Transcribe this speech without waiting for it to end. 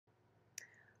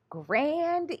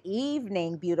Grand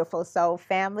evening, beautiful soul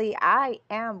family. I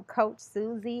am Coach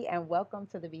Susie, and welcome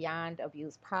to the Beyond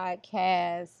Abuse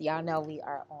podcast. Y'all know we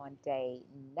are on day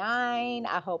 9.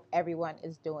 I hope everyone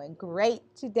is doing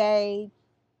great today.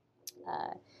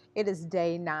 Uh, it is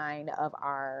day 9 of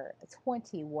our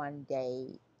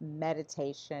 21-day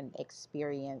meditation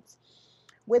experience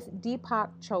with Deepak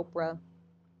Chopra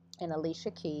and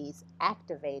Alicia Keys,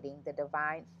 activating the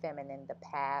divine feminine, the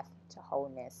path to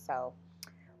wholeness. So,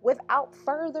 without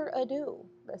further ado,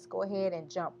 let's go ahead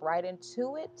and jump right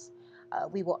into it.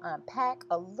 We will unpack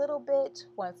a little bit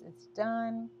once it's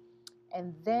done,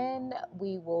 and then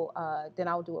then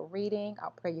I'll do a reading.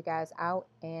 I'll pray you guys out,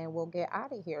 and we'll get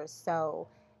out of here. So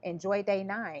enjoy day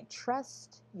 9.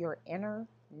 Trust your inner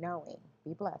knowing.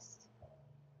 Be blessed.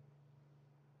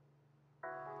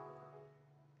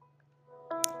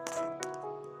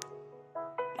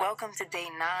 Welcome to day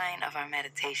 9 of our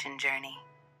meditation journey.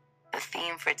 The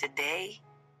theme for today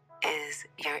is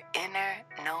your inner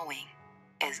knowing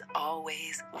is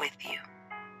always with you.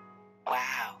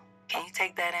 Wow. Can you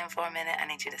take that in for a minute? I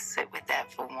need you to sit with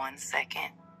that for 1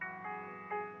 second.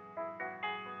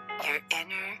 Your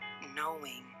inner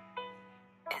knowing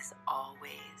is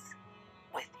always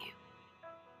with you.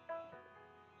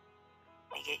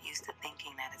 We get used to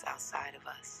thinking that it's outside of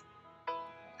us,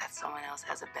 that someone else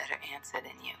has a better answer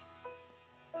than you.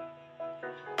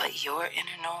 But your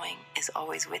inner knowing is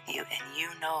always with you, and you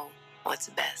know what's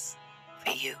best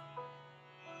for you.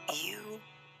 You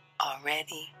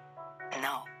already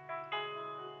know.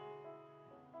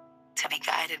 To be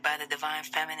guided by the divine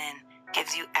feminine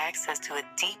gives you access to a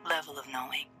deep level of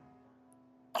knowing.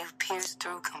 You've pierced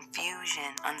through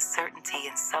confusion, uncertainty,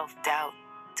 and self-doubt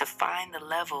to find the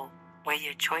level where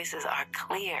your choices are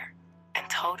clear and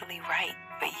totally right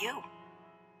for you.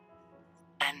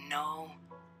 And know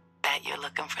that you're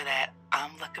looking for that.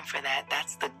 I'm looking for that.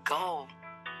 That's the goal.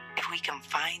 If we can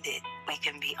find it, we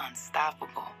can be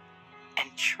unstoppable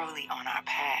and truly on our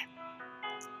path.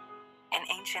 In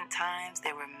ancient times,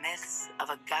 there were myths of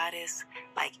a goddess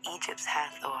like Egypt's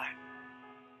Hathor,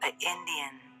 the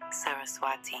Indian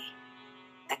Saraswati,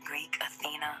 the Greek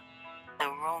Athena, the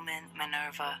Roman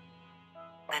Minerva,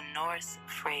 the Norse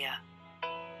Freya,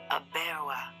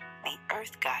 Aberwa, the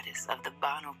earth goddess of the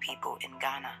Banu people in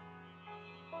Ghana,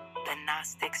 the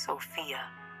Gnostic Sophia,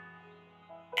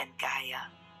 and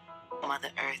Gaia, Mother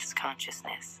Earth's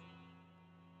consciousness.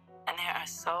 And there are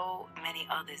so many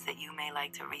others that you may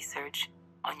like to research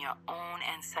on your own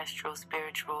ancestral,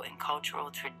 spiritual, and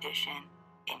cultural tradition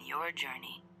in your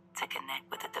journey to connect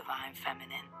with the divine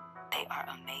feminine. They are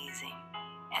amazing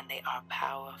and they are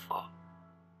powerful.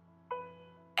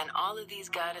 And all of these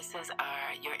goddesses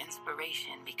are your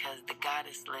inspiration because the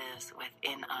goddess lives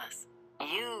within us.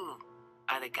 You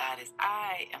are the goddess.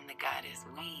 I am the goddess.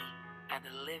 We are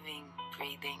the living,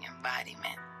 breathing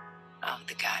embodiment of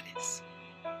the goddess.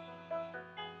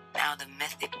 Now the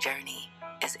mythic journey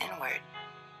is inward.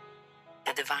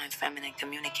 The divine feminine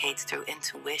communicates through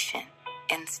intuition,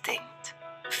 instinct,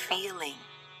 feeling,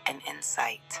 and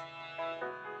insight.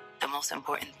 The most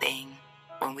important thing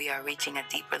when we are reaching a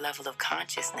deeper level of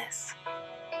consciousness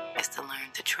is to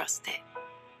learn to trust it.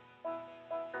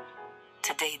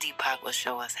 Today, Deepak will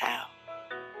show us how.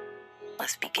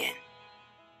 Let's begin.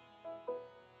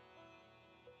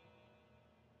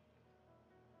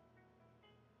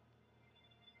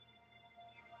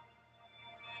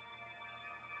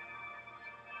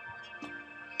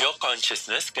 Your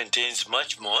consciousness contains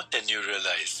much more than you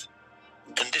realize.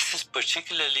 And this is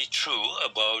particularly true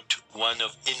about one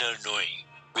of inner knowing,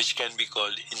 which can be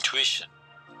called intuition,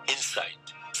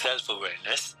 insight,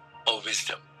 self-awareness, or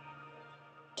wisdom.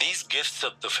 These gifts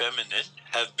of the feminine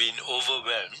have been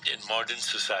overwhelmed in modern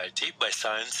society by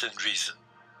science and reason.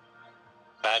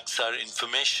 Facts are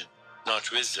information,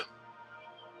 not wisdom.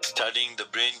 Studying the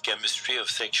brain chemistry of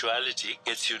sexuality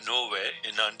gets you nowhere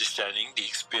in understanding the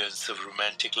experience of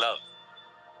romantic love.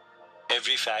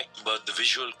 Every fact about the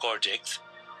visual cortex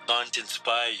can't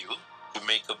inspire you to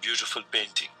make a beautiful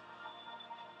painting.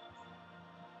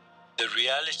 The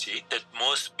reality that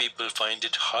most people find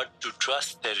it hard to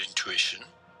trust their intuition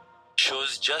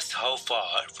shows just how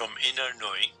far from inner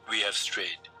knowing we have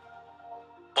strayed.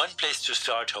 One place to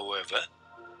start, however,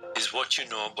 is what you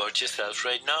know about yourself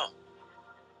right now.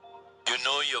 You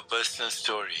know your personal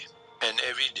story, and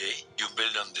every day you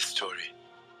build on this story.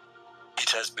 It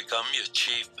has become your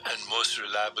chief and most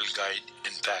reliable guide,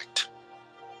 in fact.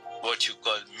 What you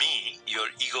call me, your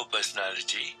ego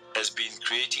personality, has been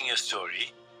creating your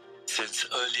story since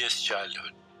earliest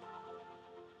childhood.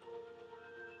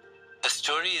 A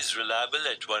story is reliable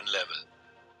at one level.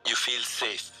 You feel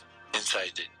safe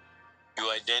inside it. You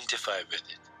identify with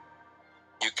it.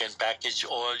 You can package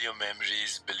all your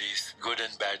memories, beliefs, good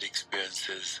and bad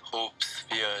experiences, hopes,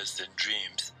 fears, and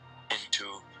dreams into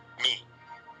me.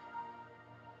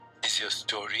 Is your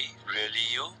story really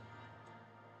you?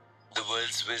 The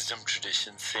world's wisdom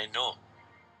traditions say no.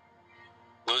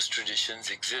 Those traditions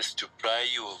exist to pry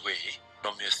you away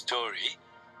from your story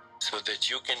so that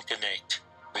you can connect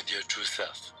with your true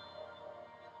self.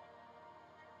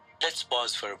 Let's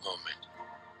pause for a moment.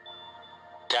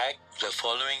 Tag the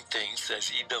following things as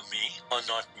either me or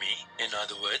not me, in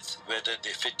other words, whether they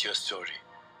fit your story.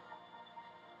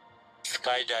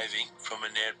 Skydiving from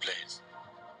an airplane.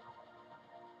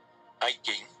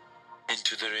 Hiking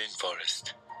into the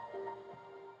rainforest.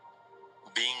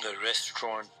 Being a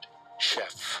restaurant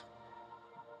chef.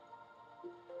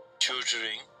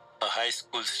 Tutoring a high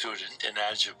school student in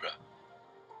algebra.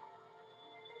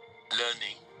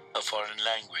 Learning a foreign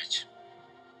language.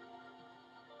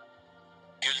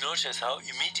 You'll notice how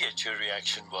immediate your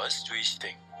reaction was to each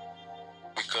thing,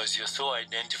 because you're so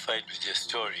identified with your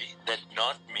story that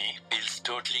not me feels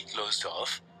totally closed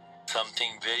off,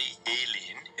 something very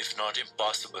alien, if not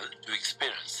impossible, to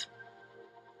experience.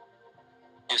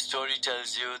 Your story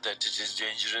tells you that it is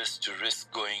dangerous to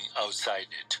risk going outside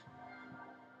it.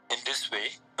 In this way,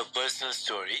 a personal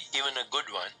story, even a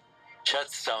good one,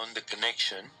 shuts down the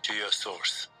connection to your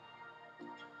source.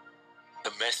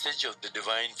 The message of the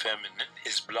Divine Feminine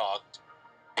is blocked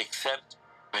except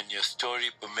when your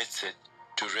story permits it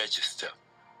to register.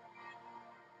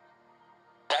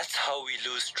 That's how we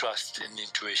lose trust in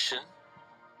intuition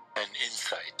and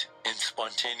insight, in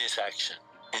spontaneous action,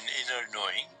 in inner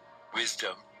knowing,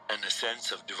 wisdom, and a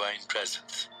sense of divine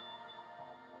presence.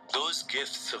 Those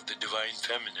gifts of the Divine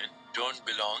Feminine don't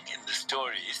belong in the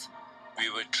stories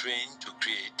we were trained to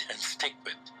create and stick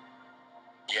with.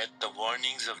 Yet the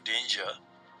warnings of danger,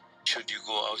 should you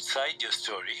go outside your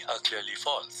story, are clearly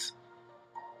false.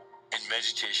 In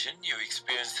meditation, you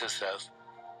experience yourself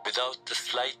without the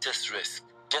slightest risk,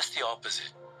 just the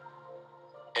opposite.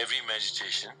 Every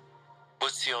meditation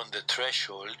puts you on the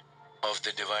threshold of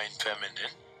the Divine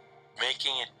Feminine,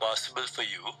 making it possible for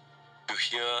you to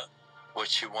hear what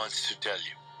she wants to tell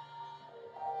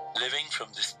you. Living from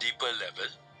this deeper level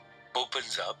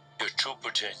opens up your true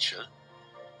potential,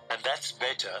 and that's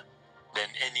better than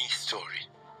any story.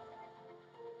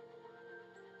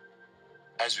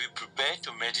 As we prepare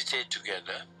to meditate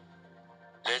together,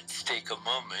 let's take a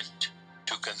moment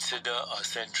to consider our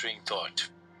centering thought.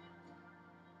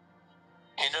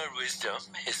 Inner wisdom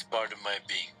is part of my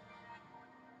being.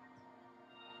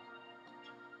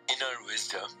 Inner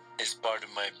wisdom is part of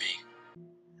my being.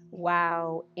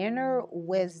 Wow, inner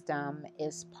wisdom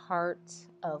is part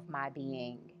of my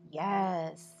being.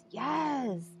 Yes,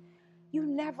 yes. You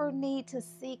never need to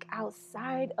seek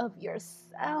outside of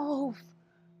yourself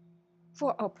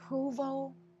for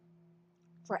approval,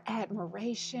 for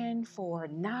admiration, for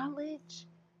knowledge.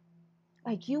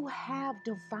 Like you have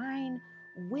divine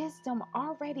wisdom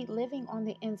already living on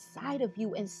the inside of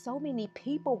you, and so many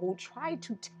people will try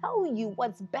to tell you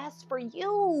what's best for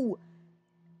you.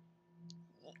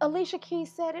 Alicia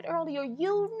Keys said it earlier.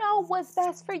 You know what's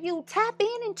best for you. Tap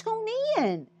in and tune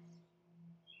in.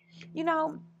 You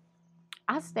know,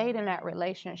 I stayed in that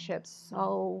relationship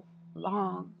so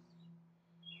long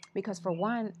because, for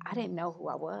one, I didn't know who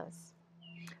I was.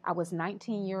 I was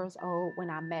 19 years old when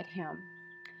I met him,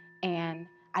 and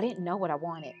I didn't know what I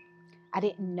wanted. I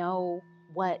didn't know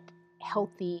what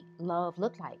healthy love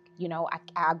looked like.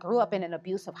 I grew up in an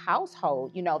abusive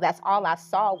household. That's all I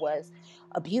saw was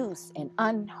abuse and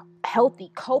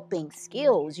unhealthy coping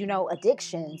skills,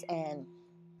 addictions and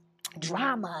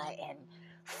drama and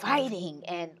fighting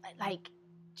and like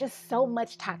just so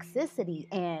much toxicity,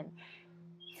 and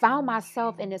found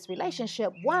myself in this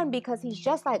relationship, one, because he's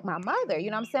just like my mother.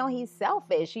 I'm saying? He's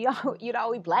selfish.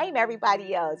 We blame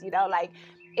everybody else, like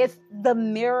it's the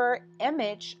mirror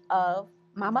image of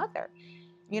my mother.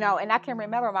 And I can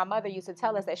remember my mother used to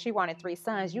tell us that she wanted 3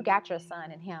 sons. You got your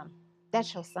son in him.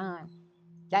 That's your son.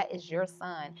 That is your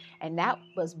son. And that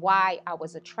was why I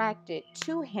was attracted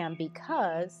to him,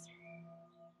 because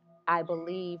I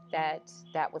believe that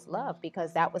that was love,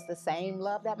 because that was the same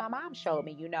love that my mom showed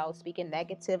me, speaking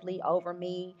negatively over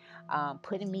me,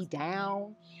 putting me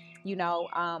down, you know,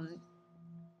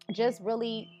 just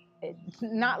really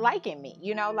not liking me,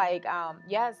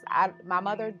 yes, my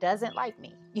mother doesn't like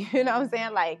me, you know what I'm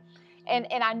saying? Like, and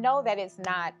I know that it's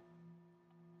not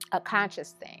a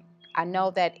conscious thing. I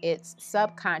know that it's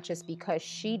subconscious, because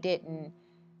she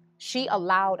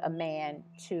allowed a man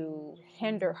to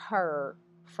hinder her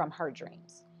from her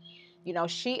dreams.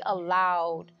 She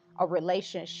allowed a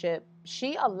relationship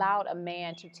she allowed a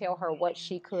man to tell her what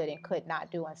she could and could not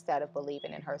do instead of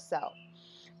believing in herself,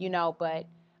 but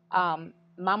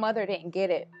my mother didn't get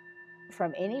it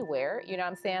from anywhere. You know what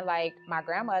I'm saying? Like, my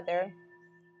grandmother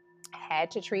had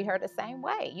to treat her the same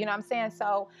way. You know what I'm saying?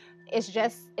 So it's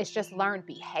just learned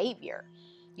behavior,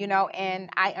 and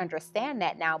I understand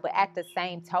that now. But at the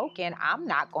same token, I'm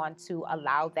not going to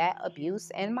allow that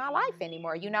abuse in my life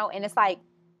anymore, and it's like,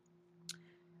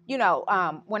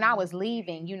 when I was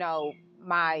leaving,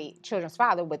 my children's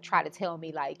father would try to tell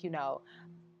me, like,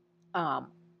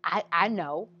 I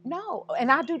know, no,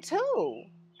 and I do too.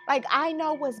 Like, I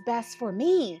know what's best for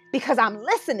me because I'm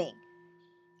listening.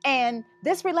 And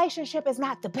this relationship is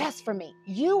not the best for me.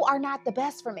 You are not the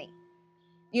best for me.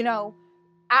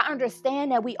 I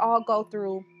understand that we all go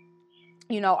through,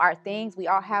 our things. We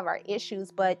all have our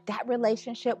issues, but that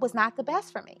relationship was not the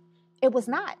best for me. It was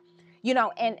not.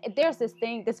 And there's this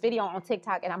video on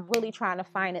TikTok, and I'm really trying to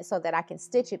find it so that I can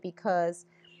stitch it, because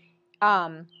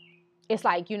it's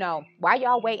like, why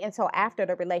y'all wait until after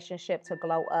the relationship to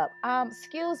glow up?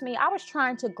 Excuse me, I was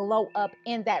trying to glow up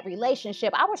in that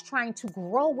relationship. I was trying to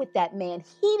grow with that man.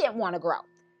 He didn't want to grow.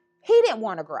 He didn't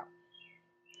want to grow.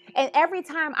 And every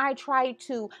time I tried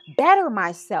to better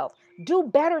myself, do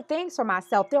better things for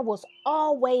myself, there was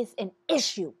always an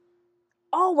issue.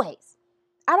 Always.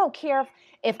 I don't care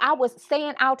if I was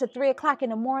staying out to 3 o'clock in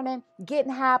the morning,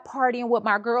 getting high, partying with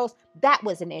my girls. That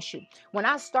was an issue. When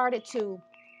I started to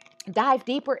dive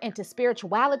deeper into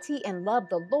spirituality and love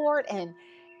the Lord and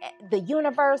the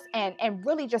universe, and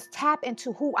really just tap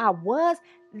into who I was,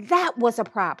 that was a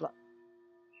problem.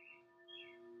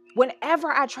 Whenever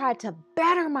I tried to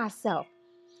better myself,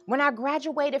 when I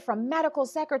graduated from medical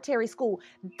secretary school,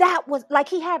 that was like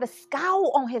he had a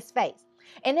scowl on his face.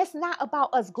 And it's not about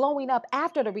us glowing up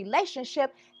after the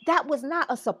relationship. That was not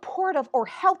a supportive or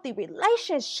healthy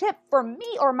relationship for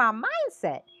me or my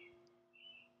mindset,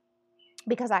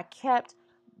 because I kept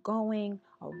going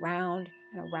around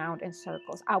and around in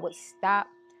circles. I would stop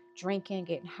drinking,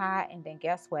 getting high, and then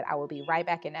guess what? I would be right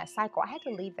back in that cycle. I had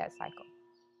to leave that cycle.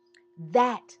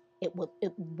 It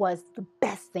was the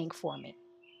best thing for me.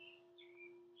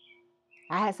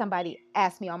 I had somebody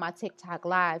ask me on my TikTok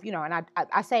live, and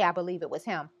I say I believe it was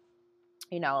him,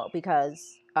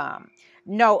 because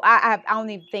no, I don't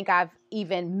even think I've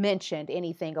even mentioned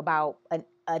anything about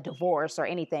a divorce or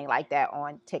anything like that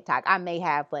on TikTok. I may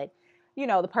have, but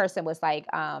the person was like,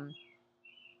 I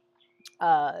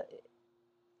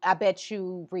bet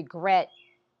you regret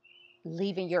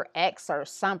leaving your ex or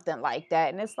something like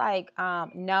that. And it's like,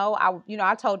 no,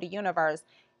 I told the universe,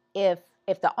 if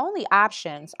the only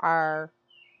options are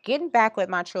getting back with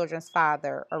my children's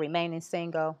father or remaining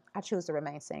single, I choose to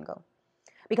remain single,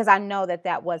 because I know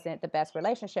that wasn't the best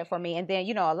relationship for me. And then,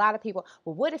 a lot of people,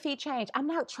 well, what if he changed? I'm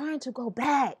not trying to go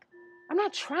back. I'm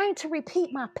not trying to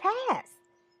repeat my past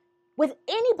with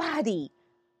anybody.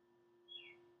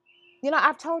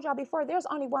 I've told y'all before, there's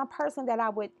only one person that I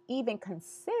would even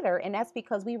consider, and that's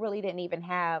because we really didn't even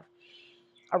have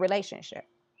a relationship.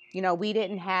 We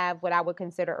didn't have what I would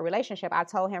consider a relationship. I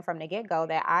told him from the get-go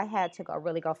that I had to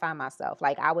really go find myself.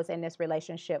 Like, I was in this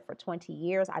relationship for 20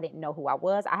 years. I didn't know who I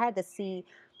was. I had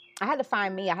to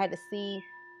find me. I had to see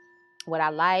what I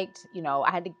liked.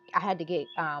 I had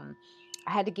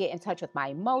to get in touch with my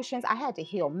emotions. I had to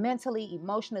heal mentally,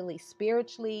 emotionally,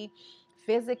 spiritually,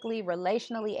 physically,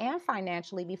 relationally, and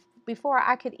financially before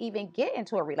I could even get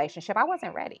into a relationship. I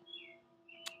wasn't ready.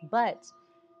 But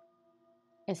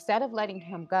instead of letting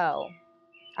him go,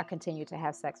 I continued to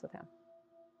have sex with him.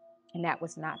 And that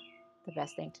was not the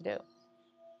best thing to do.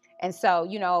 And so,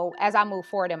 as I move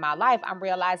forward in my life, I'm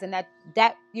realizing that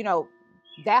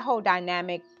whole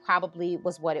dynamic probably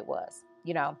was what it was.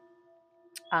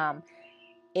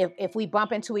 If we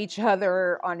bump into each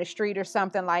other on the street or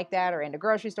something like that, or in the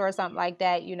grocery store or something like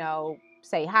that,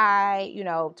 say hi,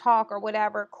 talk or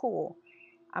whatever, cool.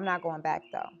 I'm not going back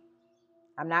though.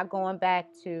 I'm not going back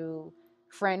to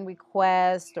friend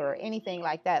request or anything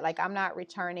like that. Like, I'm not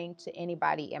returning to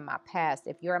anybody in my past.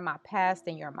 If you're in my past,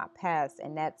 then you're in my past,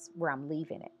 and that's where I'm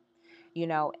leaving it.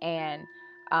 And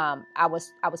I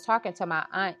was talking to my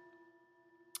aunt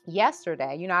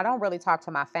yesterday. I don't really talk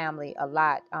to my family a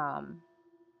lot,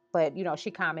 but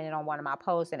she commented on one of my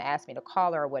posts and asked me to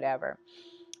call her or whatever,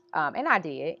 and I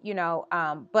did.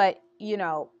 But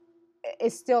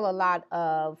it's still a lot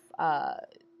of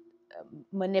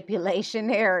manipulation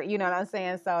there, you know what I'm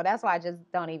saying? So that's why I just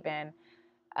don't even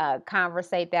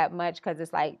conversate that much, because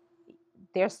it's like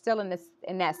they're still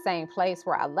in that same place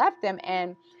where I left them.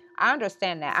 And I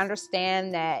understand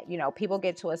that people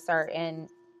get to a certain,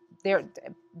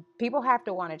 people have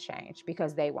to want to change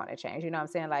because they want to change, you know what I'm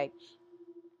saying? Like,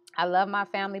 I love my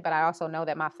family, but I also know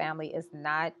that my family is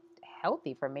not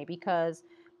healthy for me because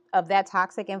of that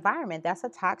toxic environment. That's a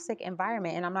toxic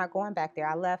environment, and I'm not going back there.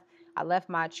 I left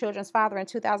my children's father in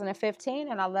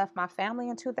 2015, and I left my family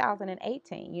in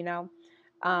 2018.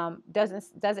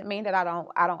 Doesn't mean that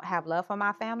I don't have love for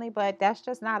my family, but that's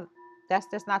just not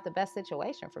the best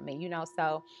situation for me.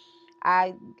 So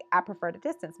I I prefer to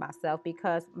distance myself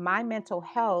because my mental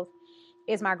health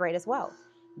is my greatest wealth.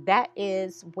 That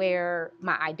is where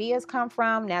my ideas come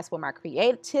from. That's where my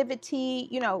creativity,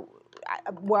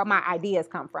 where my ideas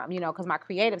come from, because my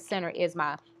creative center is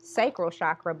my sacral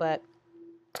chakra, but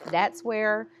that's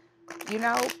you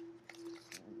know,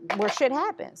 where shit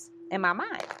happens in my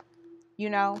mind, you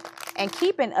know, and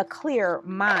keeping a clear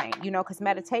mind, because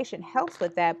meditation helps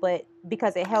with that, but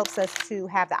because it helps us to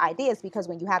have the ideas, because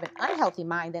when you have an unhealthy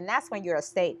mind, then that's when you're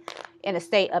in a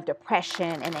state of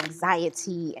depression and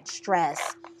anxiety and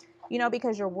stress,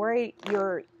 because you're worried,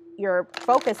 you're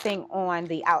focusing on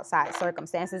the outside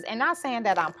circumstances, and not saying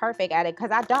that I'm perfect at it,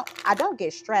 because I don't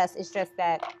get stressed. It's just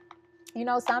that,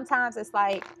 sometimes it's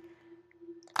like,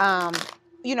 um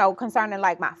concerning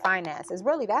like my finances,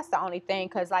 really, that's the only thing,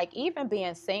 because like even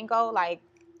being single, like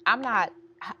I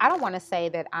don't want to say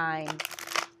that I'm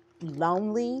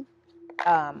lonely.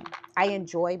 I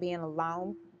enjoy being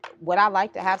alone. Would I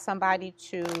like to have somebody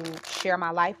to share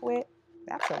my life with?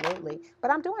 Absolutely. But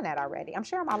I'm doing that already. I'm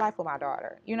sharing my life with my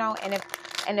daughter,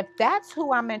 and if that's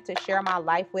who I'm meant to share my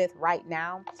life with right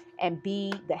now, and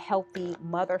be the healthy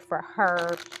mother for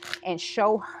her, and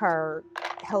show her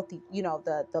healthy,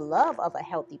 the love of a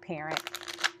healthy parent,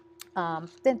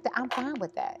 then I'm fine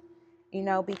with that.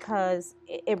 Because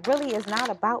it really is not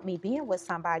about me being with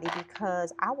somebody,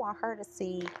 because I want her to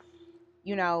see,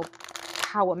 you know,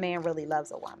 how a man really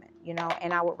loves a woman,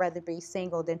 and I would rather be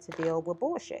single than to deal with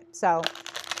bullshit. So,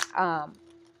 um,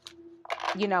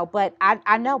 but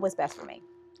I know what's best for me.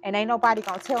 And ain't nobody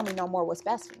gonna tell me no more what's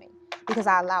best for me, because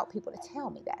I allowed people to tell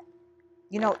me that.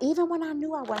 Even when I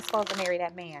knew I wasn't supposed to marry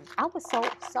that man, I was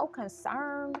so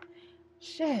concerned.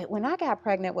 Shit, when I got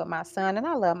pregnant with my son, and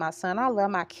I love my son, I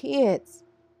love my kids,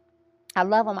 I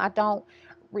love them, I don't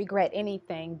regret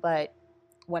anything, but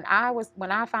when I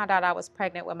found out I was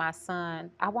pregnant with my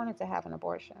son, I wanted to have an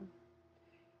abortion.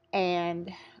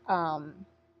 And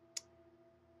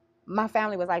my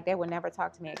family was like, they would never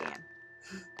talk to me again.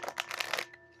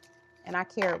 And I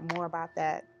cared more about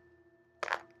that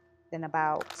than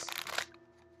about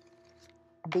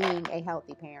being a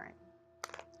healthy parent.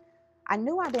 I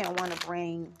knew I didn't want to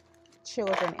bring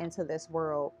children into this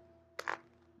world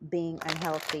being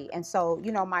unhealthy. And so,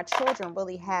 my children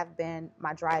really have been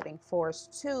my driving force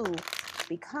to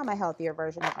become a healthier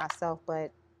version of myself,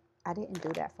 but I didn't do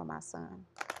that for my son.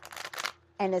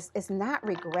 And it's not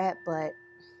regret, but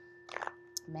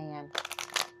man,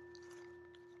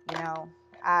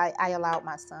 I allowed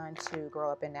my son to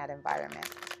grow up in that environment.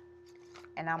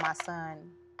 And now my son,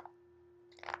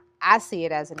 I see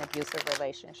it as an abusive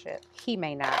relationship. He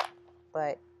may not,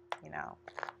 but,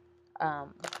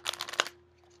 um,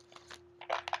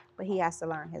 but he has to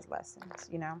learn his lessons,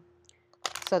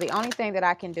 So the only thing that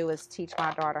I can do is teach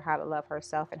my daughter how to love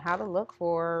herself, and how to look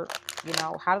for,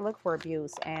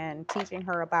 abuse, and teaching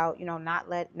her about,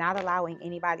 not allowing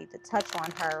anybody to touch on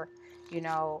her,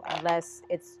 unless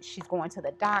she's going to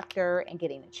the doctor and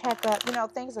getting a checkup,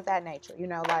 things of that nature,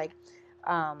 like,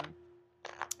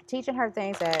 teaching her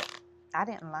things that I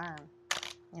didn't learn,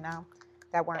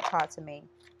 that weren't taught to me,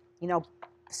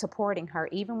 supporting her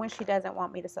even when she doesn't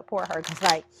want me to support her. Because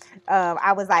like,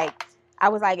 I was like,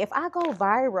 if I go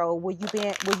viral, will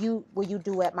you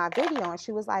duet my video? And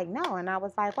she was like, no. And I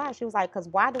was like, why? She was like, because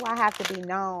why do I have to be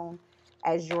known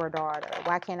as your daughter?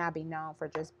 Why can't I be known for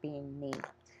just being me?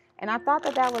 And I thought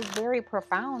that was very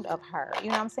profound of her. You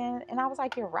know what I'm saying? And I was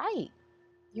like, you're right.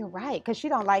 You're right, because she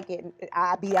don't like it.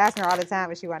 I be asking her all the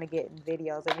time if she want to get in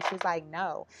videos, and she's like,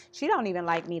 no. She don't even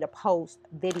like me to post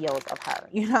videos of her.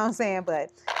 You know what I'm saying?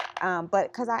 But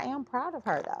because I am proud of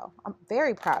her, though. I'm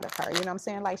very proud of her. You know what I'm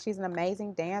saying? Like, she's an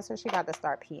amazing dancer. She got to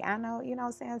start piano. You know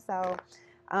what I'm saying? So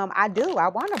I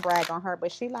want to brag on her,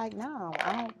 but she like, no,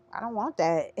 I don't want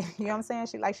that. You know what I'm saying?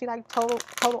 She like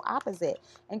total opposite.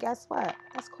 And guess what?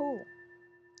 That's cool.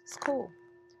 It's cool,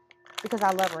 because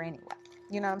I love her anyway.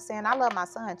 You know what I'm saying? I love my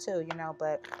son too,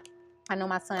 but I know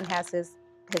my son has his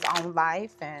own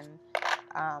life, and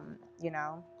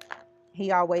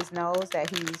he always knows that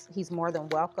he's more than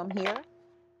welcome here.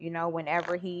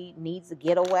 Whenever he needs to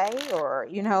get away, or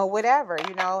whatever,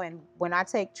 and when I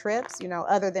take trips,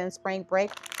 other than spring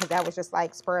break, because that was just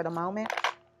like spur of the moment.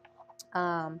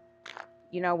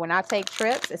 When I take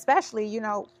trips, especially,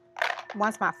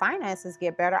 once my finances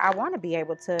get better, I want to be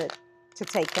able to to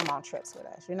take them on trips with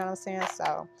us. You know what I'm saying?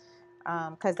 So,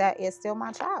 because that is still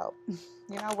my child.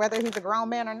 You know, whether he's a grown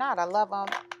man or not, I love him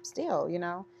still. You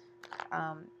know,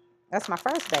 that's my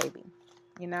first baby.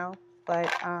 You know, but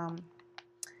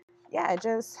yeah,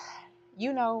 just,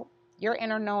 you know, your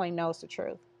inner knowing knows the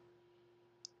truth.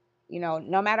 You know,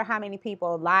 no matter how many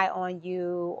people lie on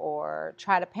you or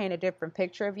try to paint a different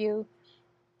picture of you,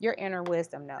 your inner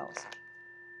wisdom knows.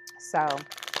 So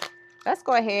let's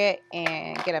go ahead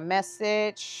and get a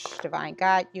message. Divine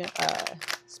guide,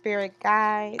 spirit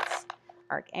guides,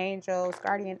 archangels,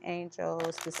 guardian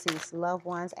angels, deceased loved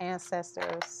ones,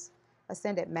 ancestors,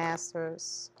 ascended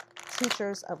masters,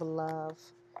 teachers of love.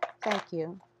 Thank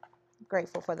you.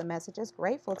 Grateful for the messages.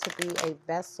 Grateful to be a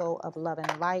vessel of love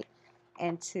and light,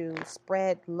 and to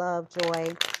spread love,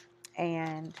 joy,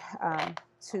 and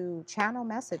to channel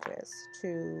messages,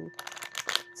 to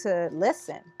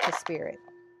listen to spirit,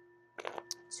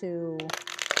 to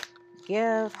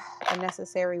give a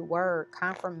necessary word,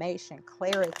 confirmation,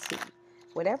 clarity,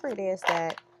 whatever it is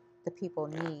that the people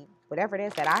need, whatever it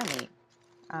is that I need.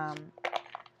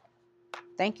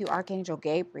 Thank you, Archangel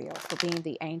Gabriel, for being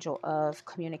the angel of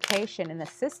communication and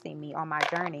assisting me on my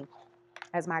journey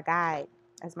as my guide,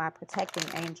 as my protecting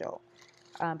angel,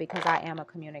 because I am a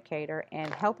communicator,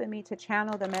 and helping me to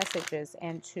channel the messages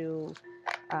and to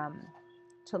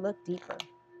look deeper,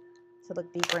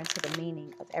 into the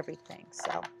meaning of everything.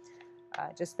 So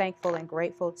just thankful and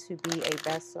grateful to be a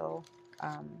vessel.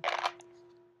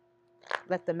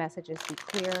 Let the messages be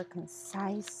clear,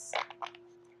 concise,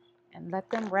 and let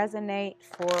them resonate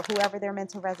for whoever they're meant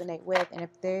to resonate with. And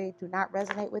if they do not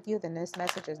resonate with you, then this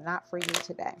message is not for you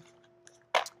today.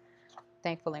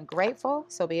 Thankful and grateful.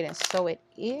 So be it and so it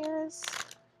is.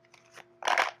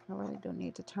 I really do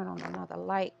need to turn on another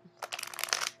light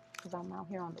because I'm out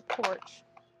here on the porch.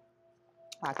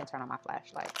 Oh, I can turn on my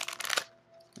flashlight.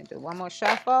 Let me do one more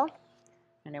shuffle,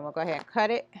 and then we'll go ahead and cut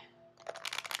it,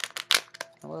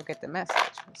 and we'll get the message.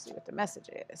 Let's see what the message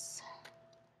is.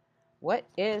 What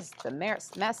is the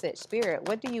message, Spirit?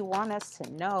 What do you want us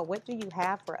to know? What do you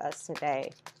have for us today?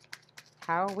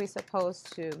 How are we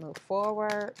supposed to move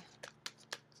forward?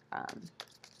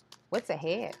 What's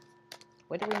ahead?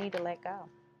 What do we need to let go?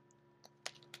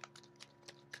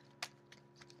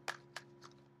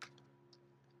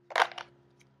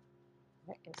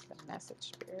 What is the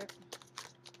message, Spirit?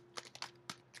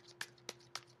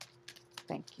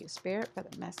 Thank you, Spirit, for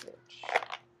the message.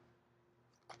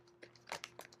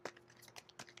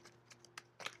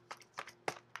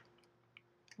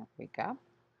 There we go.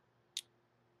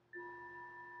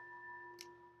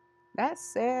 That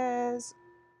says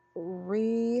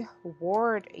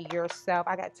reward yourself.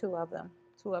 I got two of them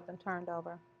turned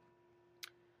over.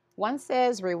 One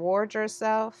says reward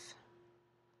yourself,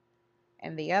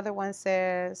 and the other one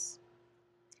says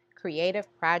creative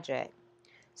project.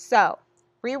 So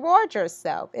reward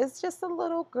yourself. It's just a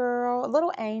little girl, a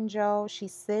little angel.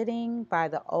 She's sitting by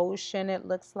the ocean, it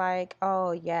looks like.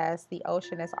 Oh yes, the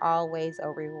ocean is always a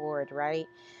reward, right?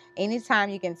 Anytime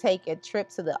you can take a trip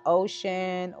to the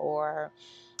ocean, or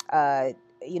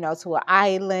to an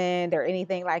island or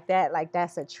anything like that, like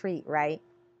that's a treat, right?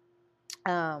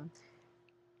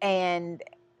 And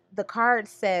the card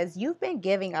says you've been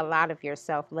giving a lot of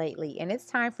yourself lately, and it's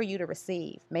time for you to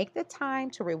receive. Make the time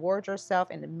to reward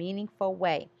yourself in a meaningful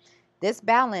way. This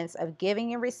balance of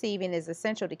giving and receiving is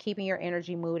essential to keeping your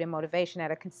energy, mood, and motivation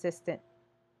at a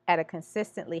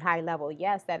consistently high level.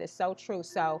 Yes, that is so true.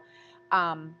 So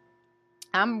I'm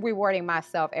rewarding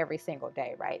myself every single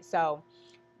day, right? So,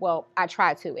 well, I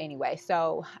try to anyway.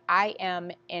 So I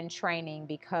am in training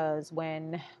because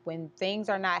when things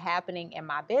are not happening in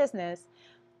my business,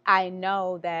 I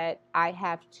know that I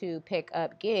have to pick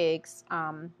up gigs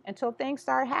until things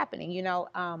start happening,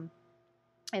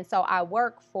 and so I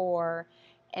work for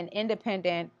an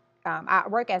independent, I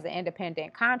work as an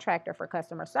independent contractor for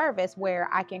customer service, where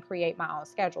I can create my own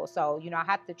schedule. So, I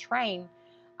have to train,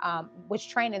 which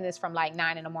training is from like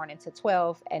 9 in the morning to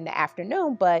 12 in the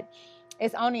afternoon, but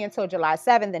it's only until July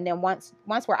 7th. And then once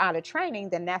we're out of training,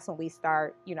 then that's when we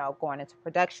start, going into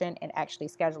production and actually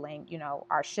scheduling,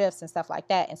 our shifts and stuff like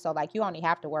that. And so like, you only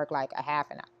have to work like a half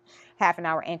an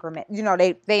hour increment,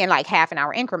 they in like half an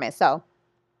hour increments. So,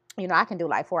 I can do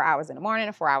like 4 hours in the morning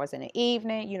and 4 hours in the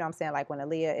evening, what I'm saying? Like when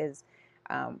Aaliyah is,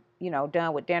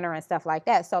 done with dinner and stuff like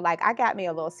that. So like, I got me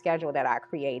a little schedule that I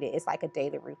created. It's like a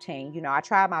daily routine. I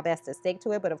try my best to stick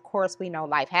to it, but of course we know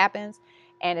life happens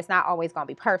and it's not always going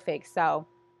to be perfect. So,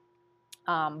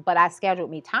 but I scheduled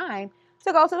me time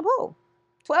to go to the pool,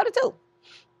 12 to 2,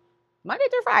 Monday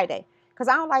through Friday.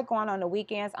 because I don't like going on the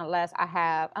weekends unless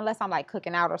I'm like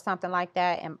cooking out or something like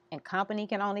that, and company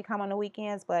can only come on the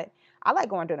weekends. But I like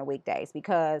going during the weekdays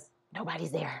because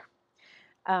nobody's there.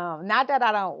 Not that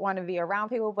I don't want to be around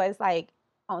people, but it's like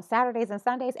on Saturdays and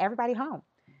Sundays, everybody home.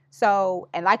 So,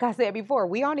 and like I said before,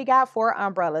 we only got 4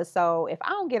 umbrellas. So if I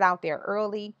don't get out there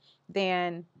early,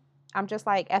 then I'm just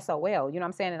like SOL, you know what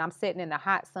I'm saying? And I'm sitting in the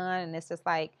hot sun and it's just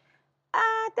like,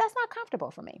 that's not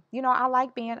comfortable for me. I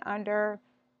like being under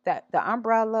the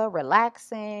umbrella,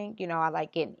 relaxing. I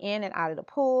like getting in and out of the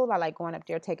pool. I like going up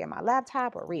there, taking my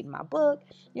laptop or reading my book,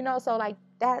 so like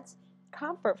that's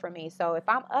comfort for me. So if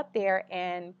I'm up there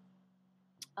and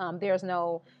I'm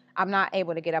not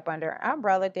able to get up under an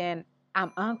umbrella, then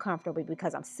I'm uncomfortable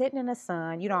because I'm sitting in the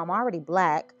sun. I'm already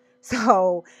black.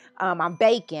 So I'm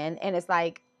baking and it's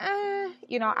like,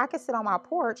 I can sit on my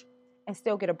porch and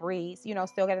still get a breeze,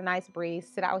 still get a nice breeze,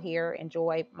 sit out here,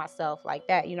 enjoy myself like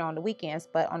that, on the weekends.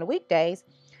 But on the weekdays,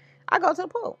 I go to the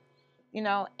pool,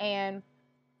 and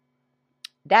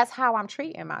that's how I'm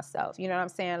treating myself. You know what I'm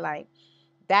saying? Like,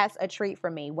 that's a treat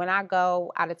for me. When I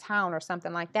go out of town or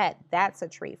something like that, that's a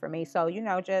treat for me. So,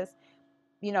 just,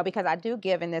 because I do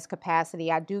give in this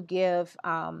capacity, I do give,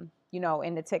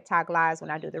 in the TikTok lives when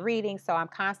I do the reading. So I'm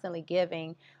constantly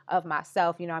giving of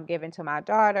myself. I'm giving to my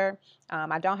daughter.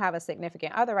 I don't have a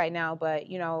significant other right now, but,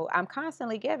 I'm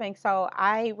constantly giving. So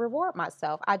I reward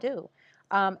myself. I do.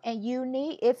 And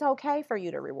it's okay for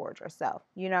you to reward yourself.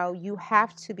 You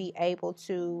have to be able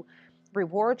to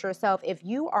reward yourself. If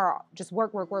you are just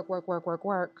work,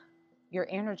 your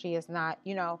energy is not,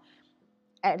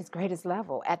 at its greatest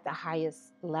level, at the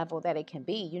highest level that it can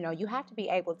be. You have to be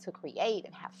able to create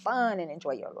and have fun and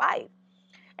enjoy your life.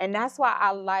 And that's why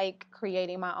I like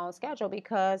creating my own schedule,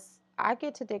 because I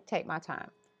get to dictate my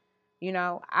time.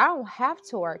 I don't have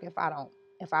to work if I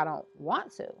don't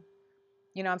want to.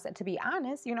 What I'm saying? To be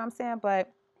honest, what I'm saying?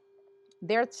 But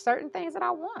there are certain things that I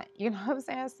want, what I'm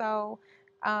saying? So,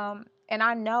 and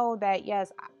I know that,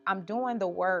 yes, I'm doing the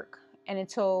work, and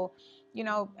until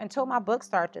my books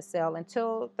start to sell,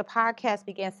 until the podcast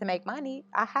begins to make money,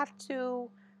 I have to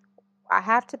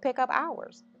pick up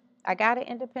hours. I got to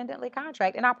independently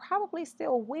contract, and I probably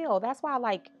still will. That's why I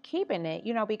like keeping it,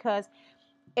 because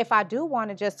if I do want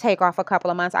to just take off a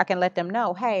couple of months, I can let them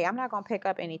know, hey, I'm not going to pick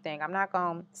up anything. I'm not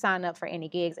going to sign up for any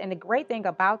gigs. And the great thing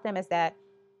about them is that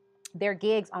their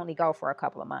gigs only go for a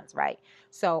couple of months, right?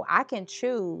 So I can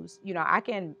choose, I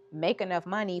can make enough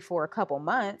money for a couple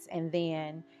months, and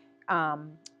then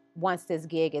once this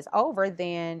gig is over,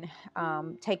 then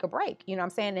take a break, what I'm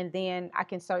saying? And then I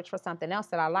can search for something else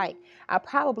that I like. I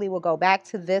probably will go back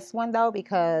to this one though,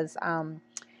 because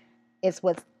it's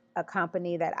with a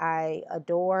company that I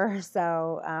adore.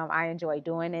 So I enjoy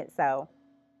doing it. So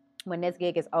when this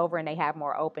gig is over and they have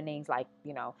more openings, like,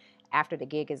 after the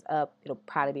gig is up, it'll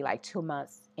probably be like 2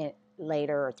 months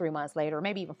later or 3 months later, or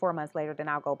maybe even 4 months later, then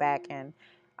I'll go back and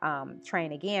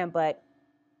train again. But,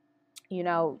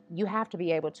 you have to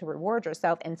be able to reward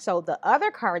yourself. And so the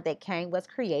other card that came was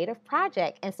creative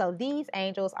project. And so these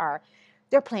angels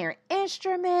they're playing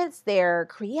instruments, they're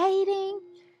creating.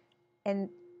 And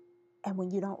when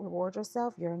you don't reward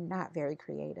yourself, you're not very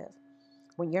creative.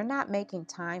 When you're not making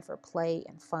time for play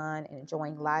and fun and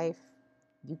enjoying life,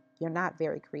 you're not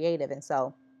very creative. And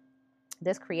so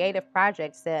this creative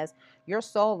project says your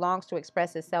soul longs to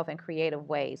express itself in creative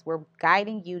ways. We're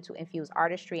guiding you to infuse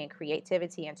artistry and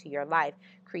creativity into your life.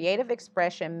 Creative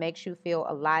expression makes you feel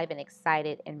alive and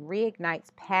excited and reignites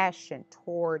passion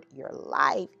toward your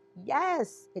life.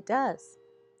 Yes, it does.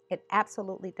 It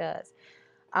absolutely does.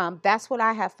 That's what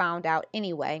I have found out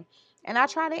anyway. And I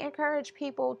try to encourage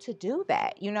people to do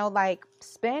that, like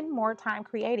spend more time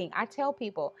creating. I tell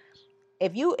people,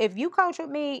 if you coach with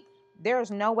me,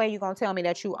 there's no way you're going to tell me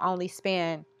that you only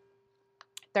spend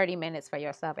 30 minutes for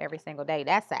yourself every single day.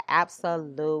 That's an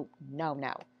absolute no.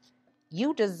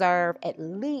 You deserve at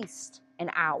least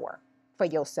an hour for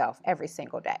yourself every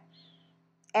single day.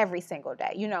 Every single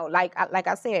day. Like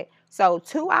I said, so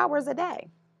 2 hours a day,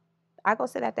 I go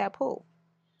sit at that pool.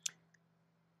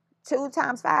 2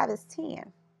 times 5 is 10.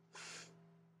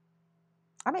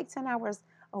 I make 10 hours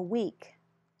a week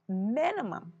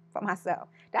minimum for myself.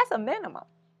 That's a minimum.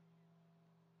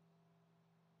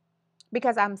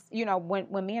 Because I'm,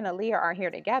 when me and Aaliyah are here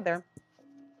together,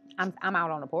 I'm out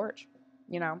on the porch,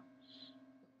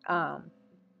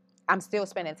 I'm still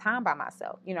spending time by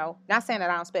myself, not saying that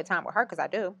I don't spend time with her, because I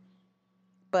do,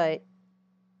 but,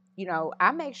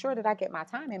 I make sure that I get my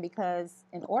time in, because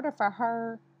in order for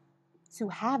her to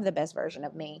have the best version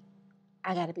of me,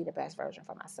 I got to be the best version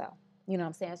for myself. You know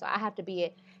what I'm saying? So I have to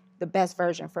be the best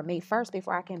version for me first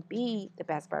before I can be the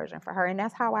best version for her. And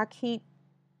that's how I keep,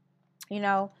 You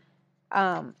know,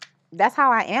 that's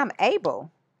how I am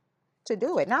able to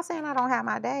do it. Not saying I don't have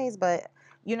my days, but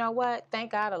you know what?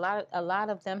 Thank God a lot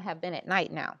of them have been at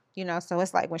night now. So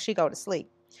it's like when she go to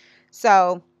sleep.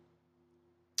 So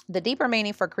the deeper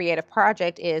meaning for creative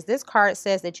project is this card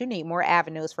says that you need more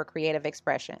avenues for creative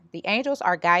expression. The angels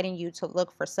are guiding you to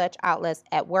look for such outlets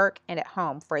at work and at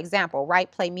home. For example,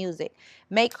 write, play music,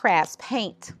 make crafts,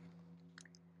 paint,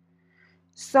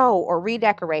 sew, or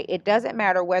redecorate. It doesn't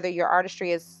matter whether your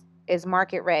artistry is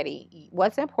market ready.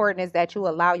 What's important is that you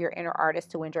allow your inner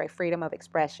artist to enjoy freedom of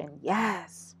expression.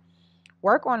 Yes.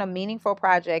 Work on a meaningful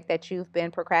project that you've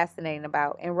been procrastinating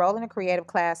about. Enroll in a creative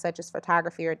class such as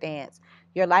photography or dance.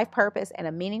 Your life purpose and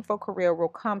a meaningful career will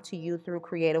come to you through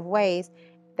creative ways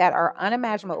that are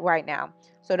unimaginable right now.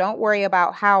 So don't worry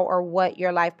about how or what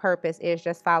your life purpose is.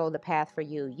 Just follow the path for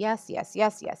you. Yes, yes,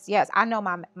 yes, yes, yes. I know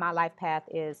my life path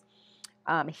is,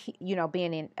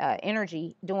 being in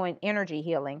energy, doing energy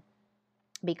healing,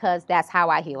 because that's how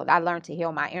I healed. I learned to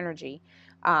heal my energy.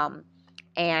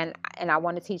 And I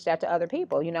want to teach that to other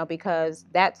people, because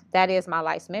that is my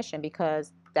life's mission,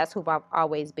 because that's who I've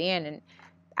always been. And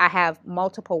I have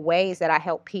multiple ways that I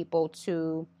help people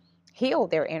to heal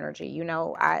their energy.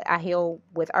 I heal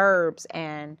with herbs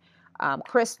and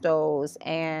crystals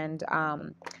and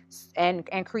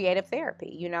creative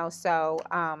therapy. So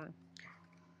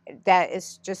that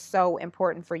is just so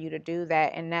important for you to do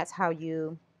that, and that's how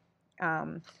you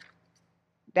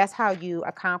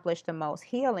accomplish the most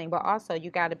healing. But also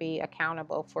you got to be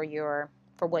accountable for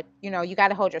what you got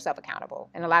to hold yourself accountable.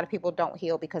 And a lot of people don't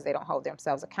heal because they don't hold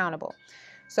themselves accountable.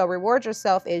 So reward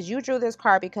yourself is, you drew this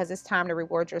card because it's time to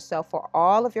reward yourself for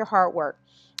all of your hard work.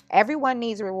 Everyone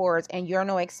needs rewards, and you're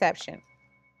no exception.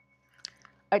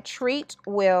 A treat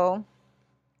will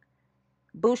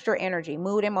boost your energy,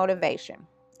 mood, and motivation.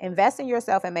 Invest in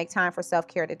yourself and make time for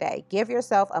self-care today. Give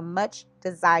yourself a much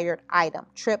desired item,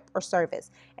 trip, or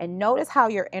service, and notice how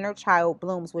your inner child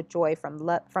blooms with joy from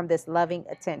this loving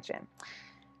attention.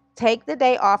 Take the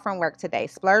day off from work today.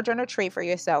 Splurge on a treat for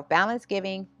yourself. Balance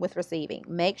giving with receiving.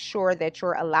 Make sure that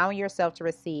you're allowing yourself to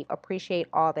receive. Appreciate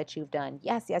all that you've done.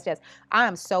 Yes, yes, yes. I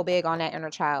am so big on that inner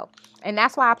child. And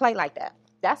that's why I play like that.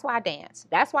 That's why I dance.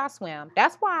 That's why I swim.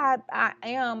 That's why I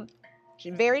am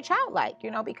very childlike,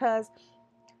 because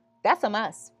that's a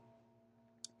must.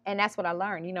 And that's what I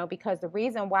learned, because the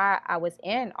reason why I was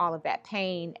in all of that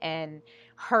pain and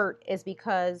hurt is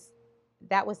because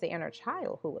that was the inner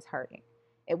child who was hurting.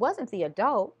 It wasn't the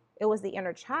adult. It was the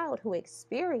inner child who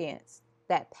experienced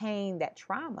that pain, that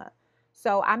trauma.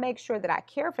 So I make sure that I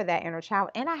care for that inner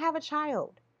child. And I have a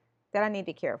child that I need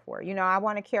to care for. I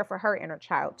want to care for her inner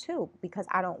child too, because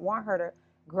I don't want her to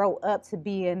grow up to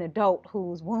be an adult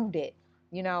who's wounded.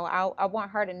 I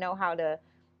want her to know how to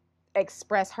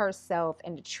express herself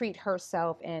and to treat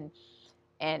herself and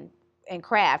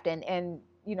craft and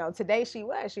today she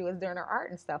was doing her art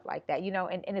and stuff like that,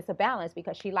 and it's a balance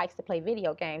because she likes to play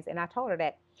video games, and I told her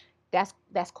that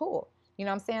that's cool. What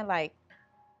I'm saying? Like,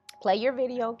 play your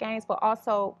video games, but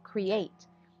also create,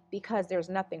 because there's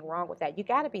nothing wrong with that. You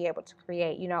got to be able to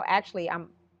create. Actually, I'm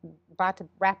about to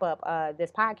wrap up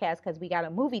this podcast because we got a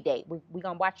movie date. We're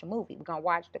going to watch a movie. We're going to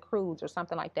watch The Croods or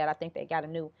something like that. I think they got a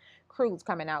new Croods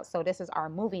coming out. So this is our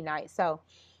movie night. So,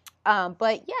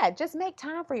 but yeah, just make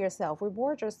time for yourself.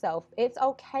 Reward yourself. It's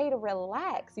okay to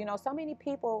relax. So many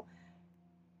people,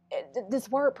 this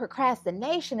word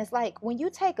procrastination, it's like when you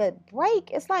take a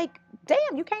break, it's like,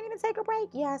 damn, you can't even take a break.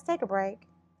 Yes, take a break.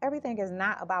 Everything is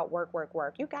not about work, work,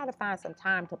 work. You got to find some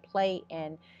time to play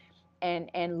and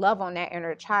love on that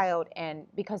inner child, and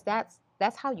because that's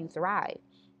how you thrive.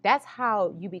 That's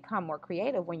how you become more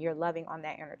creative, when you're loving on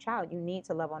that inner child. You need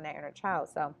to love on that inner child.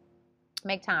 So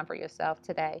make time for yourself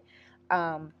today.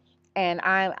 And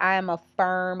I am a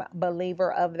firm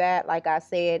believer of that. Like I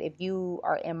said, if you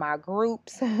are in my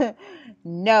groups,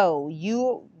 no,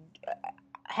 you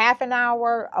half an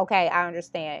hour, okay, I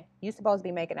understand. You're supposed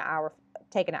to be taking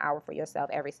an hour for yourself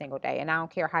every single day. And I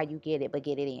don't care how you get it, but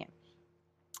get it in.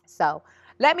 So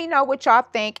let me know what y'all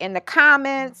think in the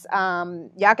comments.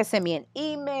 Y'all can send me an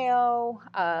email.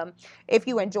 If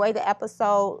you enjoy the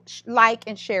episode, like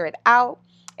and share it out.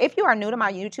 If you are new to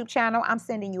my YouTube channel, I'm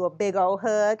sending you a big old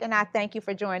hug, and I thank you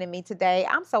for joining me today.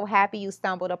 I'm so happy you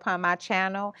stumbled upon my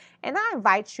channel, and I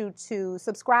invite you to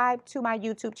subscribe to my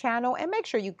YouTube channel and make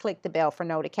sure you click the bell for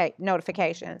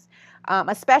notifications.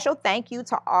 A special thank you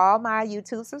to all my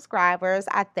YouTube subscribers.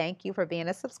 I thank you for being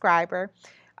a subscriber.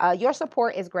 Your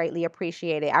support is greatly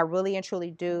appreciated. I really and truly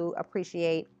do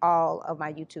appreciate all of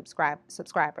my YouTube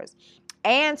subscribers.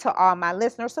 And to all my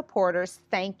listener supporters,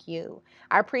 thank you.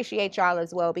 I appreciate y'all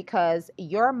as well, because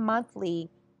your monthly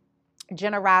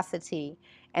generosity,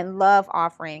 and love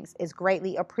offerings is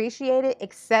greatly appreciated,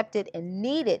 accepted, and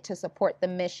needed to support the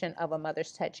mission of A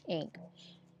Mother's Touch, Inc.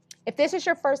 If this is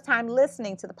your first time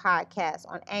listening to the podcast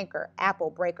on Anchor, Apple,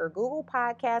 Breaker, Google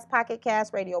Podcasts, Pocket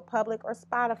Cast, Radio Public, or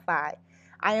Spotify,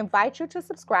 I invite you to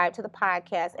subscribe to the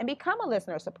podcast and become a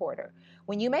listener supporter.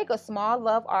 When you make a small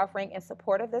love offering in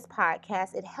support of this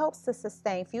podcast, it helps to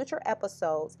sustain future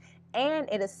episodes and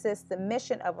it assists the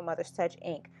mission of A Mother's Touch,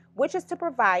 Inc., which is to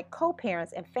provide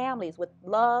co-parents and families with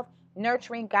love,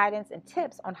 nurturing, guidance, and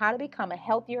tips on how to become a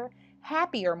healthier,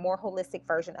 happier, more holistic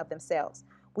version of themselves.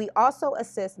 We also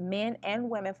assist men and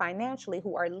women financially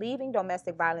who are leaving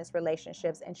domestic violence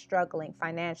relationships and struggling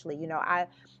financially. You know, I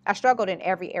struggled in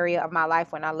every area of my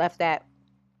life when I left that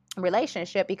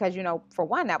relationship because, you know, for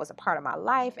one, that was a part of my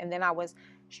life. And then I was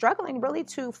struggling really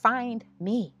to find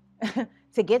me,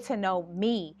 to get to know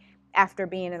me after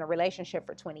being in a relationship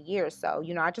for 20 years. So,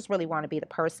 you know, I just really want to be the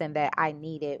person that I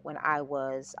needed when I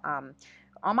was on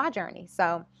my journey.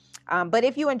 So, but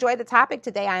if you enjoyed the topic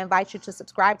today, I invite you to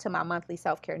subscribe to my monthly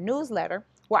self-care newsletter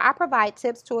where I provide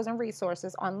tips, tools, and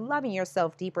resources on loving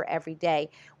yourself deeper every day.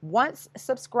 Once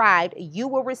subscribed, you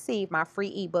will receive my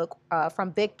free ebook,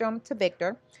 From Victim to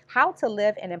Victor, How to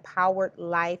Live an Empowered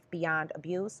Life Beyond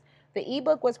Abuse. The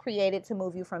ebook was created to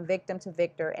move you from victim to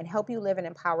victor and help you live an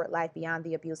empowered life beyond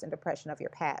the abuse and depression of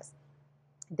your past.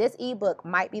 This ebook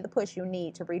might be the push you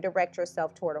need to redirect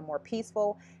yourself toward a more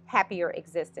peaceful, happier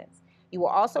existence. You will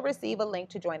also receive a link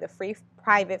to join the free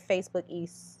private Facebook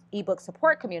ebook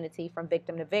support community From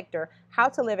Victim to Victor, How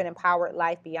to Live an Empowered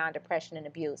Life Beyond Depression and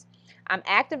Abuse. I'm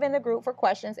active in the group for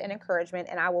questions and encouragement,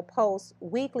 and I will post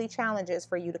weekly challenges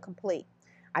for you to complete.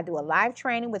 I do a live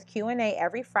training with Q&A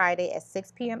every Friday at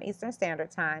 6 p.m. Eastern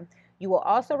Standard Time. You will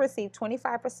also receive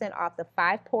 25% off the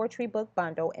 5 poetry book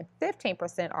bundle and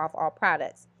 15% off all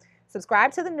products.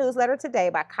 Subscribe to the newsletter today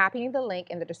by copying the link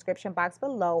in the description box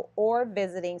below or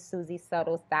visiting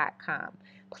SusieSuttles.com.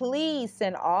 Please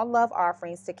send all love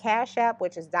offerings to Cash App,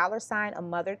 which is $ A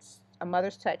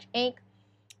Mother's Touch, Inc.,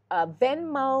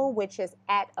 Venmo, which is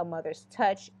at A Mother's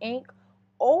Touch, Inc.,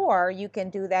 or you can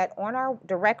do that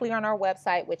directly on our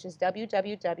website, which is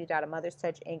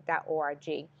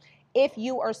www.amotherstouchinc.org. If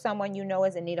you or someone you know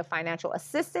is in need of financial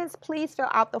assistance, please fill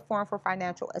out the form for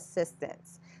financial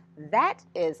assistance. That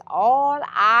is all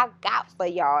I got for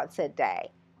y'all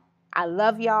today. I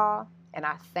love y'all, and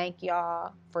I thank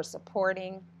y'all for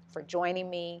supporting, for joining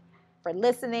me, for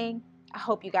listening. I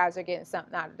hope you guys are getting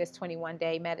something out of this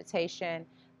 21-day meditation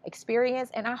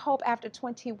experience, and I hope after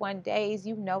 21 days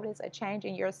you notice a change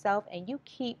in yourself and you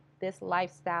keep this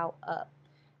lifestyle up,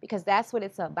 because that's what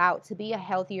it's about. To be a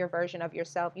healthier version of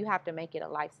yourself, you have to make it a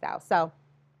lifestyle. So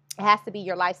it has to be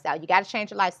your lifestyle. You got to change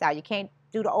your lifestyle. You can't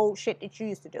do the old shit that you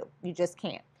used to do. You just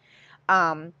can't.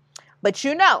 But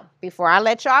you know, before I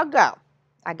let y'all go,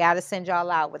 I got to send y'all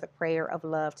out with a prayer of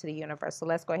love to the universe. So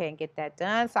let's go ahead and get that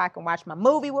done so I can watch my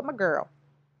movie with my girl.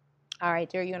 All right,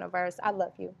 dear universe, I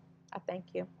love you. I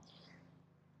thank you.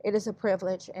 It is a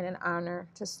privilege and an honor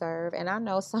to serve. And I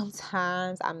know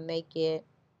sometimes I make it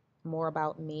more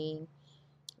about me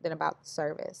than about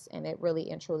service. And it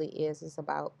really and truly is. It's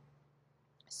about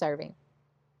serving.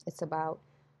 It's about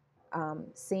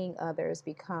seeing others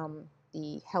become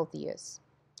the healthiest,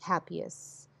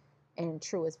 happiest, and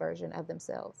truest version of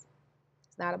themselves.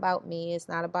 It's not about me. It's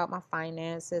not about my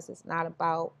finances. It's not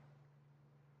about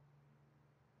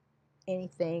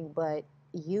anything but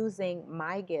using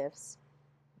my gifts,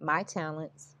 my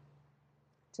talents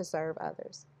to serve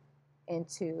others and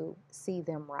to see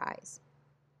them rise.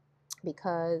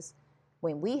 Because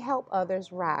when we help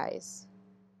others rise,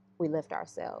 we lift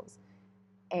ourselves.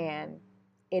 And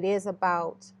it is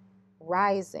about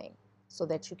rising so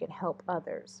that you can help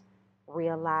others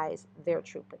realize their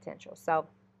true potential. So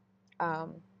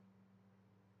I'm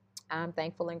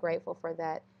thankful and grateful for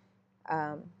that.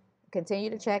 Continue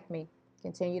to check me.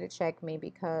 Continue to check me,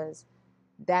 because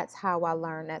that's how I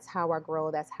learn. That's how I grow.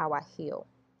 That's how I heal.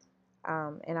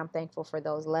 And I'm thankful for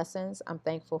those lessons. I'm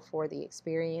thankful for the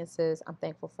experiences. I'm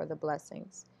thankful for the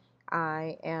blessings.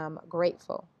 I am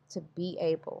grateful to be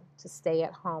able to stay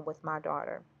at home with my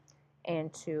daughter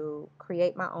and to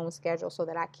create my own schedule so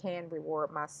that I can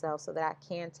reward myself, so that I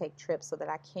can take trips, so that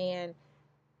I can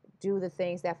do the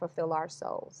things that fulfill our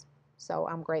souls. So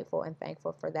I'm grateful and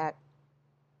thankful for that.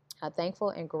 Thankful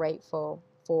and grateful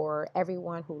for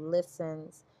everyone who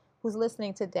listens, who's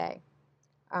listening today.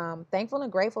 Thankful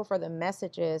and grateful for the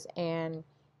messages, and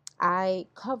I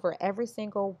cover every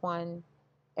single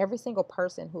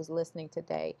person who's listening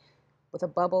today with a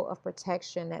bubble of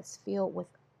protection that's filled with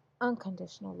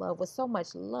unconditional love, with so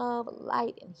much love,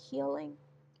 light, and healing.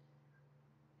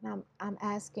 And I'm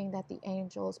asking that the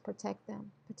angels protect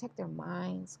them, protect their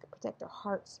minds, protect their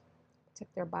hearts,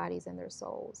 protect their bodies and their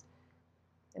souls.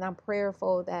 And I'm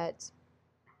prayerful that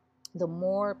the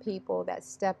more people that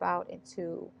step out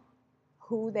into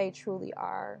who they truly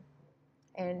are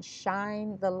and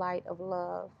shine the light of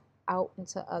love out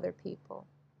into other people,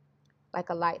 like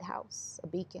a lighthouse, a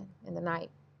beacon in the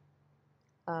night,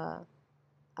 a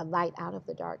light out of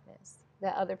the darkness,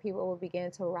 that other people will begin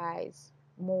to rise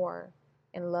more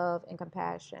in love and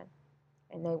compassion,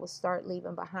 and they will start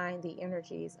leaving behind the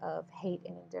energies of hate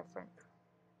and indifference,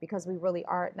 because we really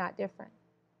are not different.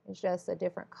 It's just a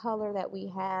different color that we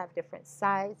have, different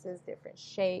sizes, different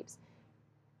shapes,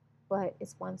 but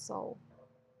it's one soul.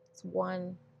 It's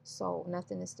one soul.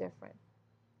 Nothing is different.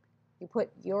 You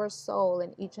put your soul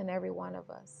in each and every one of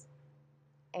us,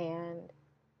 and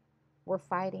we're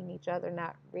fighting each other,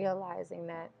 not realizing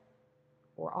that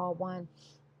we're all one.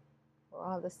 We're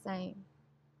all the same.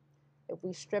 If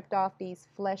we stripped off these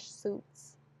flesh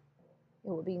suits, it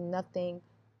would be nothing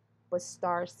but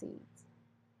star seeds.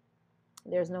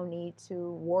 There's no need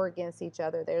to war against each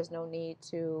other. There's no need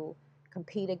to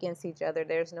compete against each other.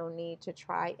 There's no need to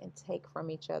try and take from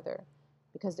each other,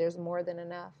 because there's more than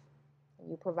enough.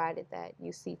 You provided that.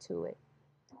 You see to it.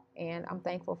 And I'm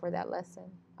thankful for that lesson.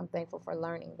 I'm thankful for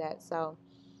learning that. So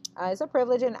it's a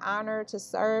privilege and honor to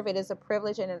serve. It is a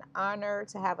privilege and an honor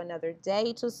to have another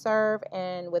day to serve.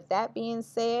 And with that being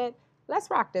said, let's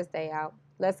rock this day out.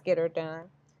 Let's get her done.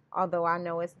 Although I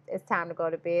know it's time to go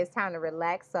to bed. It's time to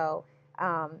relax. So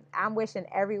I'm wishing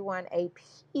everyone a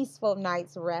peaceful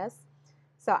night's rest.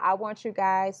 So I want you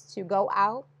guys to go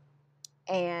out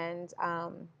and,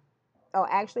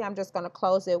 actually, I'm just going to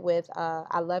close it with,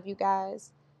 I love you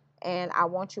guys. And I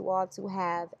want you all to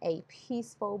have a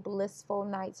peaceful, blissful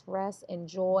night's rest.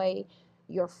 Enjoy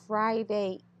your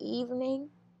Friday evening.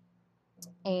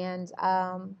 And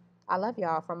I love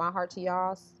y'all. From my heart to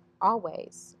y'all,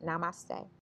 always. Namaste.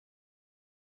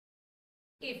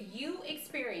 If you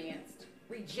experienced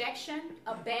rejection,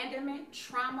 abandonment,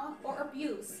 trauma, or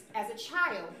abuse as a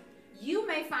child, you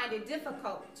may find it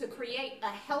difficult to create a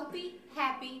healthy,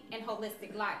 happy, and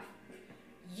holistic life.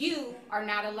 You are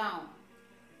not alone.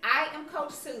 I am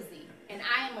Coach Susie, and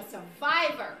I am a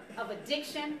survivor of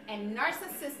addiction and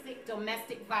narcissistic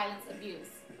domestic violence abuse.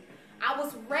 I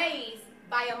was raised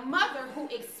by a mother who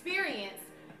experienced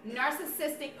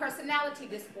narcissistic personality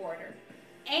disorder,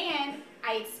 and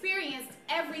I experienced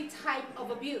every type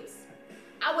of abuse.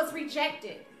 I was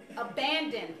rejected,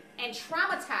 abandoned, and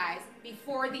traumatized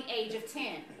before the age of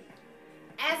 10.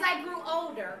 As I grew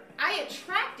older, I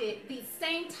attracted these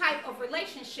same type of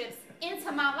relationships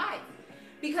into my life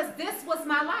because this was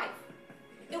my life.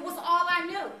 It was all I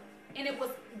knew, and it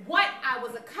was what I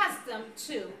was accustomed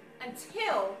to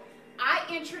until I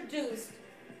introduced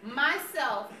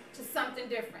myself to something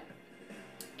different.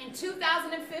 In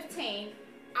 2015,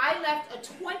 I left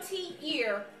a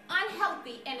 20-year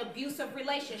unhealthy and abusive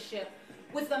relationship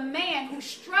with a man who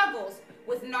struggles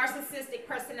with narcissistic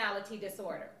personality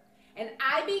disorder. And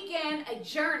I began a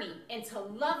journey into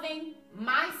loving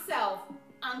myself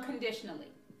unconditionally.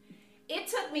 It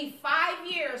took me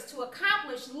 5 years to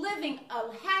accomplish living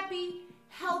a happy,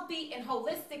 healthy, and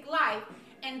holistic life,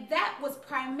 and that was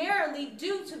primarily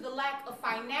due to the lack of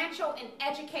financial and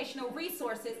educational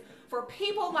resources for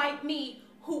people like me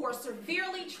who were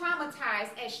severely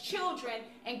traumatized as children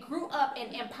and grew up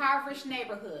in impoverished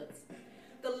neighborhoods.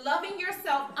 The Loving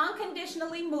Yourself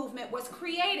Unconditionally movement was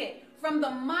created from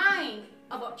the mind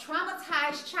of a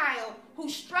traumatized child who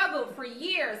struggled for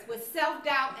years with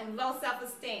self-doubt and low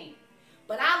self-esteem.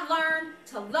 But I learned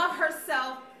to love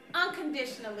herself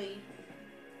unconditionally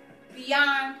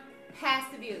beyond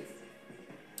past abuse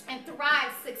and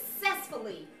thrive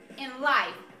successfully in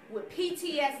life with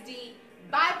PTSD,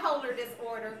 bipolar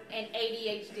disorder, and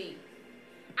ADHD.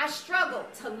 I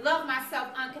struggled to love myself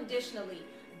unconditionally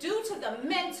due to the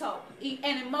mental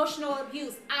and emotional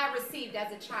abuse I received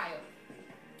as a child.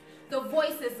 The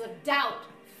voices of doubt,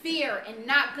 fear, and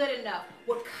not good enough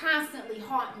would constantly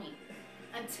haunt me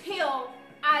until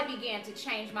I began to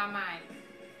change my mind.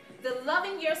 The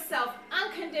Loving Yourself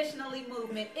Unconditionally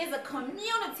movement is a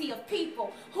community of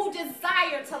people who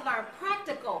desire to learn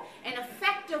practical and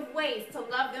effective ways to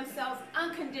love themselves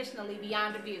unconditionally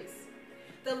beyond abuse.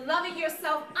 The Loving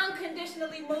Yourself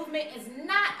Unconditionally movement is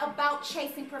not about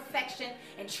chasing perfection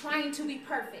and trying to be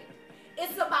perfect.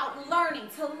 It's about learning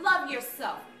to love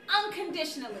yourself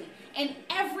unconditionally in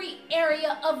every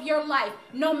area of your life,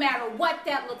 no matter what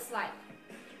that looks like.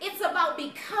 It's about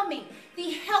becoming the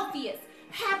healthiest,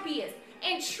 happiest,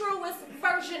 and truest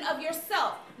version of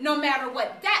yourself, no matter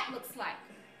what that looks like.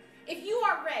 If you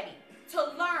are ready to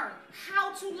learn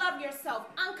how to love yourself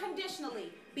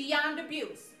unconditionally beyond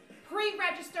abuse.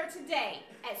 Pre-register today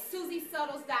at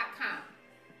SusieSuttles.com.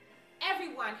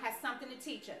 Everyone has something to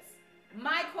teach us.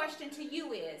 My question to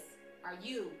you is, are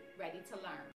you ready to learn?